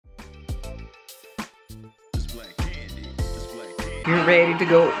You're ready to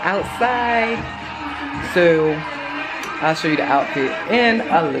go outside. So I'll show you the outfit in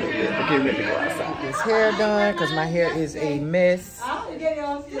a little bit. But get ready to go outside. This hair done because my hair is a mess.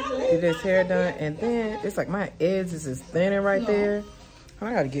 Get this hair done, and then it's like my edge is just thinning right there.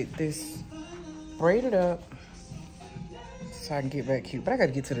 I gotta get this braided up so I can get back cute. But I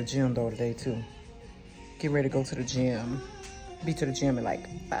gotta get to the gym though today too. Get ready to go to the gym. Be to the gym in like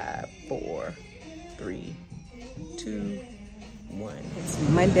 5, 4, 3, 2, 1. It's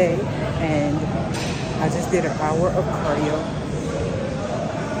Monday and I just did an hour of cardio.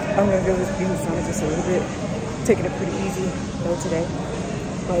 I'm gonna go to this beauty sauna just a little bit. Taking it pretty easy though today.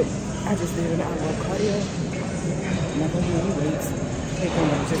 But I just did an hour of cardio. I'm not gonna do any weights.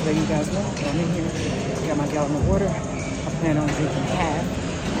 I'm just letting you guys know that I'm in here. Got my gallon of water. I plan on drinking half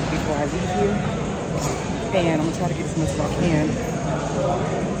before I leave here. And I'm gonna try to get as much as I can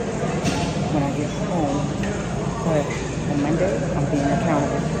when I get home. But on Monday, I'm being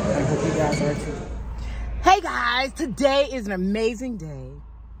accountable. I hope you guys are too. Hey guys, today is an amazing day.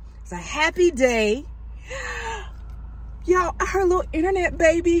 It's a happy day. Yo, our little internet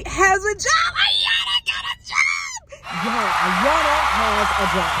baby has a job. Ayana got a job. Yo, Ayana has a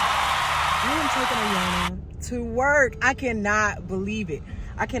job. I am taking Ayana to work. I cannot believe it.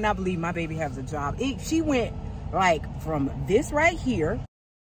 I cannot believe my baby has a job. She went like from this right here.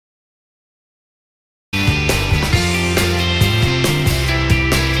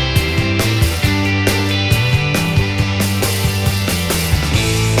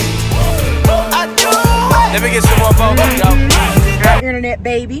 Let me get some more vocals, Our internet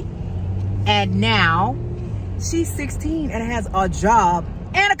baby. And now she's 16 and has a job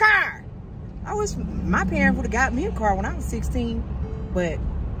and a car. I wish my parents would have got me a car when I was 16. But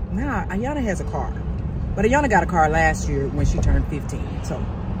nah, Ayana has a car. But Ayana got a car last year when she turned 15. So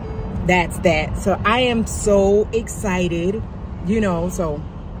that's that. So I am so excited, you know. So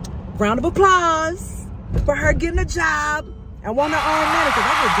round of applause for her getting a job and want her own money, because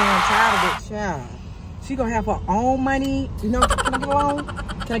I get damn tired of that child. She gonna have her own money. You know, can I get a loan?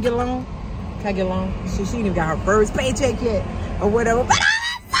 Can I get a loan? Can I get a loan? She ain't even got her first paycheck yet or whatever. But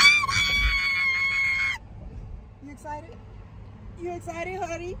I'm excited! You excited? You excited,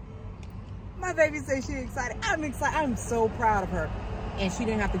 honey? My baby says she's excited. I'm excited. I'm so proud of her. And she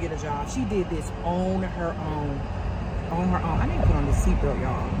didn't have to get a job. She did this on her own. On her own. I need to put on the seatbelt,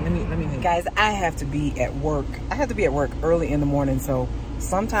 y'all. Let me. Guys, I have to be at work. I have to be at work early in the morning. So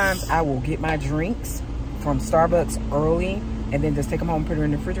sometimes I will get my drinks from Starbucks early and then just take them home and put them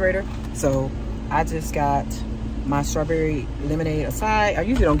in the refrigerator. So I just got my strawberry lemonade aside. I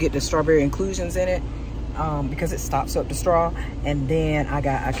usually don't get the strawberry inclusions in it because it stops up the straw. And then I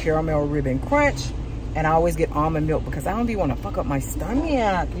got a caramel ribbon crunch, and I always get almond milk because I don't be want to fuck up my stomach. You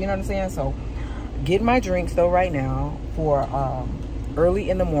know what I'm saying? So get my drinks though right now for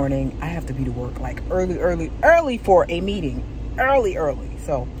early in the morning. I have to be to work like early for a meeting. Early.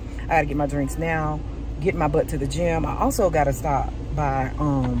 So I gotta get my drinks now, get my butt to the gym. I also gotta stop by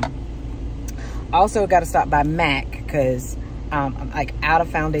MAC because I'm like out of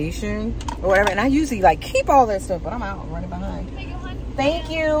foundation or whatever. And I usually like keep all that stuff, but I'm out running behind. Thank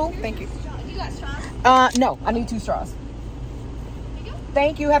you. You got straws? No, I need 2 straws.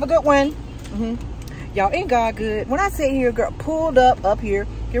 Thank you. Have a good one. Y'all, ain't God good? When I sit here, girl, pulled up here,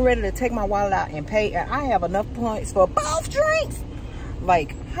 get ready to take my wallet out and pay, and I have enough points for both drinks.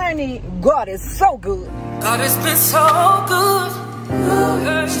 Like, honey, God is so good. God has been so good.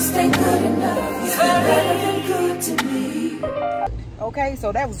 Just ain't good enough. You've been better than good to me. Okay,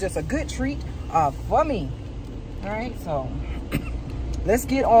 so that was just a good treat for me. All right, so let's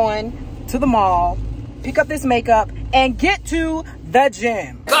get on to the mall, pick up this makeup, and get to the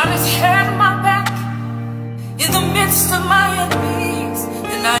gym. God has had my back in the midst of my enemies.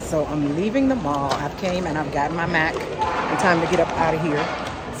 So I'm leaving the mall. I've came and I've gotten my Mac. It's time to get up out of here.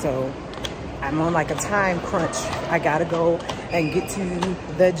 So I'm on like a time crunch. I gotta go and get to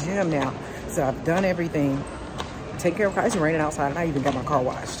the gym now. So I've done everything. Take care of car. It's raining outside and I even got my car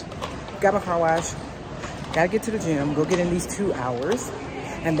washed. Got my car washed. Gotta get to the gym, go get in these 2 hours.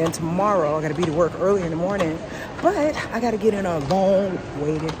 And then tomorrow I gotta be to work early in the morning, but I gotta get in a long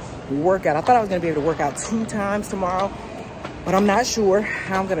weighted workout. I thought I was gonna be able to work out 2 times tomorrow, but I'm not sure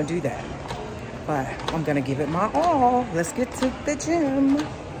how I'm gonna do that. But I'm gonna give it my all. Let's get to the gym.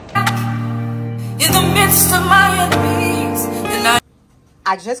 In the midst of my enemies, and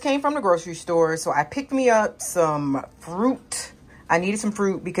I just came from the grocery store, so I picked me up some fruit. I needed some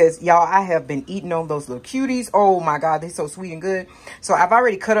fruit because, y'all, I have been eating on those little cuties. Oh, my God, they're so sweet and good. So I've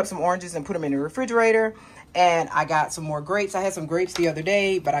already cut up some oranges and put them in the refrigerator. And I got some more grapes. I had some grapes the other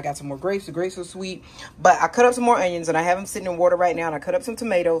day, but I got some more grapes. The grapes were sweet. But I cut up some more onions, and I have them sitting in water right now. And I cut up some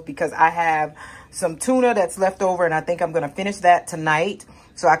tomatoes because I have some tuna that's left over, and I think I'm going to finish that tonight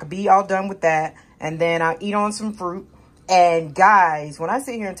so I could be all done with that. And then I'll eat on some fruit. And guys, when I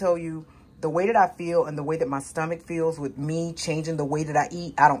sit here and tell you the way that I feel and the way that my stomach feels with me changing the way that I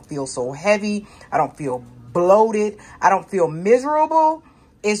eat, I don't feel so heavy. I don't feel bloated. I don't feel miserable.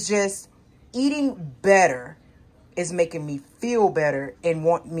 It's just eating better is making me feel better and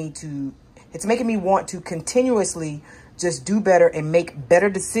it's making me want to continuously just do better and make better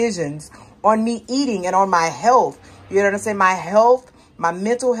decisions on me eating and on my health. You know what I'm saying? My health, my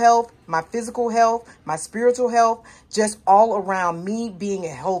mental health, my physical health, my spiritual health, just all around me being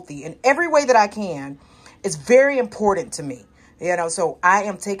healthy in every way that I can is very important to me. You know, so I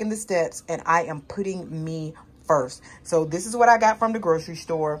am taking the steps and I am putting me first. So this is what I got from the grocery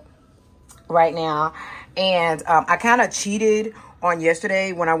store right now. And I kind of cheated on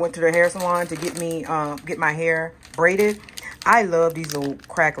yesterday when I went to the hair salon to get my hair braided. I love these little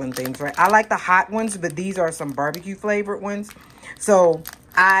crackling things, right? I like the hot ones, but these are some barbecue flavored ones. So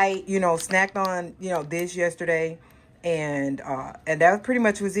I, snacked on, this yesterday, and that pretty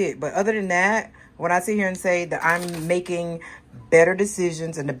much was it. But other than that, when I sit here and say that I'm making better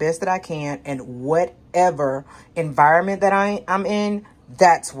decisions and the best that I can in whatever environment that I'm in,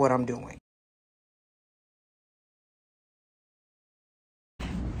 that's what I'm doing.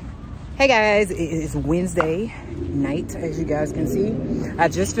 Hey guys, it is Wednesday night, as you guys can see. I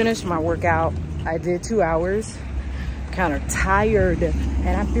just finished my workout. I did 2 hours. Kind of tired, and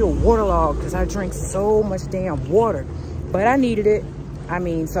I feel waterlogged because I drink so much damn water, but I needed it.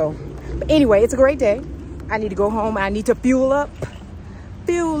 But anyway, it's a great day. I need to go home. I need to fuel up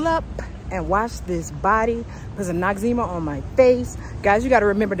and wash this body. Put some Noxzema on my face. Guys, you got to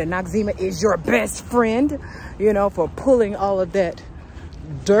remember that Noxzema is your best friend, for pulling all of that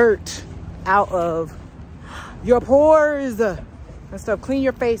dirt out of your pores and stuff. Clean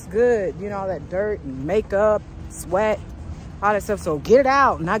your face good, all that dirt and makeup, sweat, all that stuff. So get it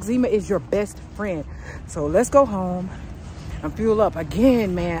out. Noxzema is your best friend. So let's go home and fuel up.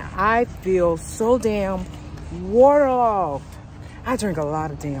 Again, man, I feel so damn waterlogged. I drink a lot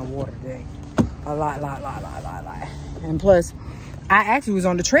of damn water today. A lot. And plus, I actually was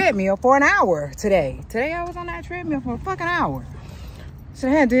on the treadmill for an hour today. Today I was on that treadmill for a fucking hour. So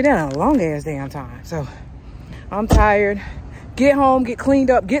I had to do that in a long ass damn time. So I'm tired. Get home, get cleaned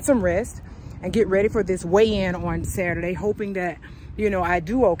up, get some rest, and get ready for this weigh-in on Saturday, hoping that, I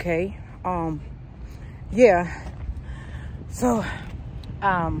do okay. Yeah. So,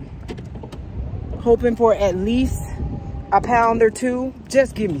 hoping for at least a pound or two.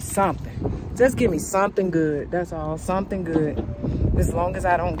 Just give me something. Just give me something good. That's all. Something good. As long as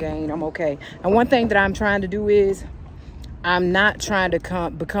I don't gain, I'm okay. And one thing that I'm trying to do is I'm not trying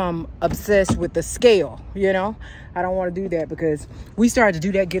to become obsessed with the scale, I don't want to do that because we started to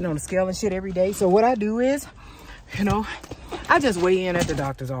do that, getting on the scale and shit every day. So what I do is, I just weigh in at the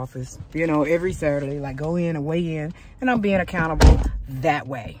doctor's office, every Saturday, like go in and weigh in, and I'm being accountable that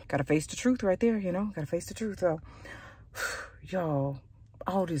way. Got to face the truth right there, got to face the truth. So, y'all,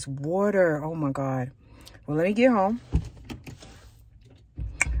 all this water, oh my God. Well, let me get home.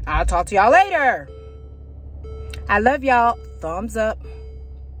 I'll talk to y'all later. I love y'all. Thumbs up,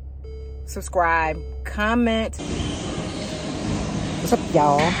 subscribe, comment. What's up,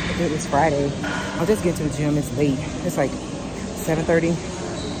 y'all? It is Friday. I'm just getting to the gym. It's late. It's like 7:30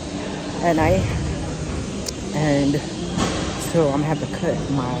 at night. And so I'm gonna have to cut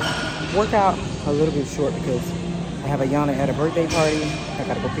my workout a little bit short because I have a Yana at a birthday party. I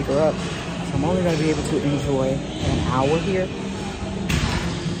gotta go pick her up. So I'm only gonna be able to enjoy an hour here.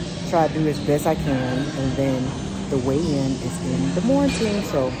 Try to do as best I can, and then the weigh-in is in the morning.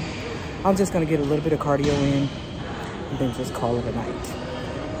 So I'm just gonna get a little bit of cardio in and then just call it a night.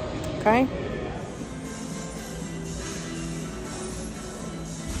 Okay?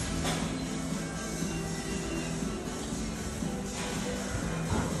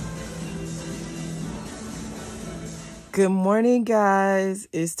 Good morning, guys.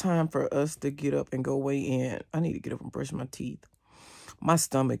 It's time for us to get up and go weigh in. I need to get up and brush my teeth. My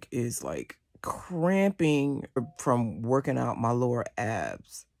stomach is like cramping from working out my lower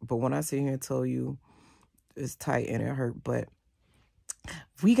abs. But when I sit here and tell you it's tight and it hurt, but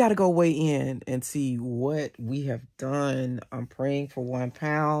we got to go weigh in and see what we have done. I'm praying for 1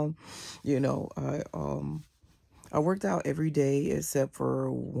 pound. I worked out every day except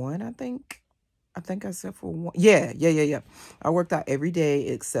for one, I think except for one. Yeah. I worked out every day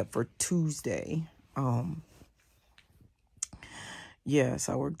except for Tuesday. yes,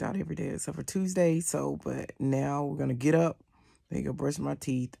 I worked out every day except for Tuesday. So, but now we're going to get up, then go brush my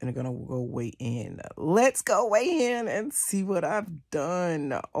teeth, and I'm going to go weigh in. Let's go weigh in and see what I've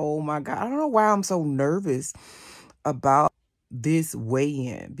done. Oh my God. I don't know why I'm so nervous about this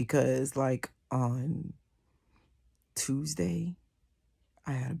weigh-in, because like on Tuesday,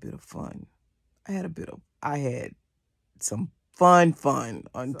 I had a bit of fun. I had some fun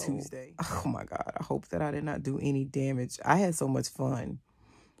on Tuesday. Oh my God. I hope that I did not do any damage. I had so much fun.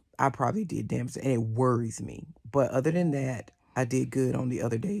 I probably did damage, and it worries me. But other than that, I did good on the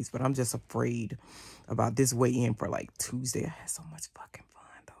other days, but I'm just afraid about this weigh-in for like Tuesday. I had so much fucking fun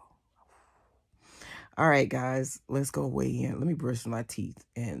though. All right, guys, let's go weigh in. Let me brush my teeth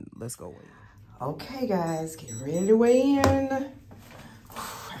and let's go weigh in. Okay, guys, get ready to weigh in.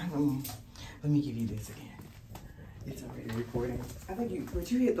 Let me give you this again. It's already recording. I think what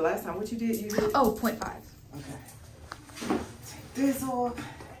you hit the last time, what you did, Oh, 0.5. Okay. Take this off.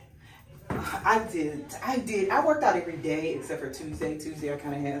 I worked out every day except for Tuesday. Tuesday I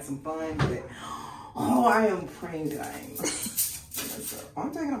kind of had some fun, but I am praying that I ain't.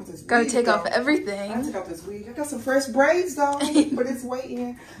 I'm taking off this wig. Gotta take off everything. I took off this wig. I got some fresh braids though for this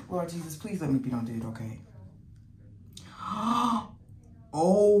weigh-in. Lord Jesus, please let me be on it, okay?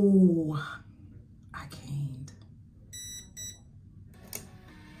 Oh, I gained.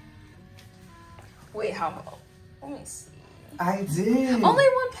 Wait, how? Let me see. I did. Only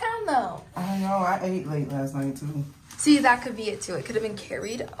 1 pound though. I know. I ate late last night too. See, that could be it too. It could have been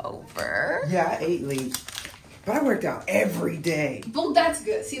carried over. Yeah, I ate late. But I worked out every day. Well, that's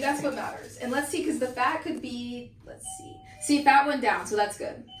good. See, that's what matters. And let's see, because the fat could be, let's see. See, fat went down, so that's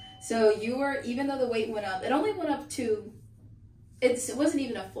good. So you were, even though the weight went up, it only went up to, it wasn't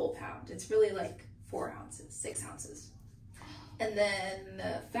even a full pound. It's really like 4 ounces, 6 ounces. And then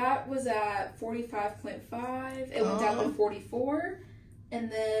the fat was at 45.5. It went down to 44.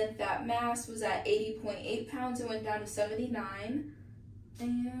 And then fat mass was at 80.8 pounds. It went down to 79.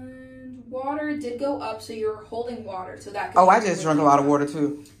 And water did go up, so you're holding water. So that. Oh, I just drank a lot of water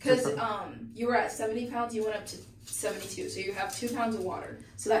too. Because you were at 70 pounds, you went up to 72. So you have 2 pounds of water.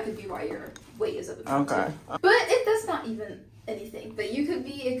 So that could be why your weight is up a pound. Okay. But that's not even anything. But it could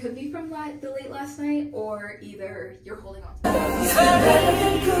be from the late last night, or either you're holding on to it. You've been better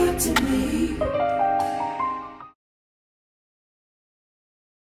than good to me.